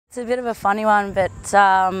It's a bit of a funny one, but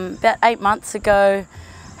about 8 months ago,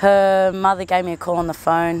 her mother gave me a call on the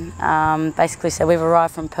phone, basically said we've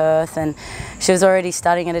arrived from Perth, and she was already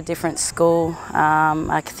studying at a different school.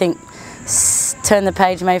 I think turned the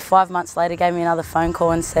page maybe 5 months later, gave me another phone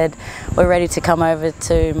call and said we're ready to come over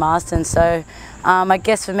to Marsden. So I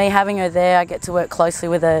guess for me, having her there, I get to work closely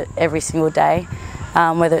with her every single day,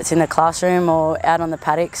 whether it's in the classroom or out on the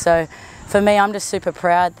paddock. So for me, I'm just super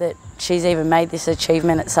proud that she's even made this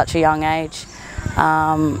achievement at such a young age.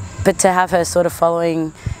 But to have her sort of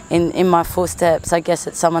following in my footsteps, I guess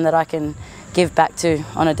it's someone that I can give back to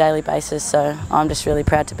on a daily basis. So I'm just really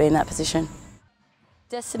proud to be in that position.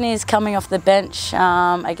 Destiny is coming off the bench,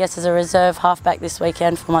 I guess as a reserve halfback this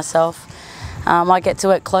weekend for myself. I get to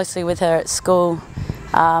work closely with her at school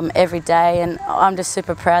every day, and I'm just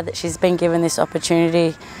super proud that she's been given this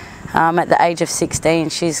opportunity at the age of 16.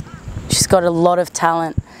 She's got a lot of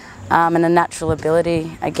talent and a natural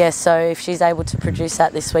ability, I guess, so if she's able to produce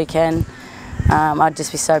that this weekend, I'd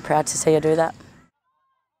just be so proud to see her do that.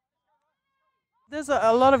 There's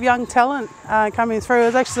a lot of young talent coming through. I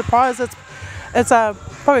was actually surprised. It's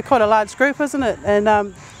probably quite a large group, isn't it?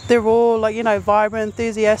 And they're all, like, you know, vibrant,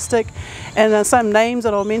 enthusiastic, and some names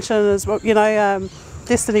that I'll mention is, you know,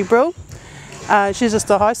 Destiny Brill. She's just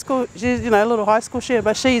a high school, she's, you know, a little high school share,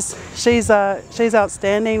 but she's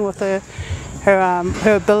outstanding with her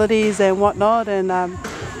abilities and whatnot. And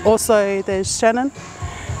also there's Shannon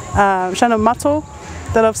Muttle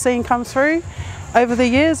that I've seen come through over the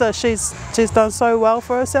years. She's done so well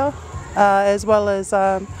for herself, as well as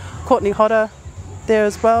Courtney Hodder there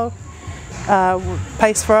as well,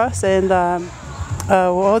 pace for us. And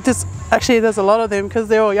well, just actually there's a lot of them because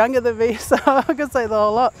they're all younger than me, so I could say the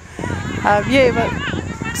whole lot. Yeah,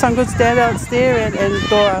 but some good standouts there, and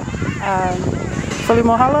Dora Fully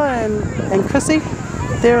Mohala and Chrissy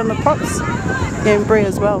there on the props, and Brie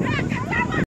as well.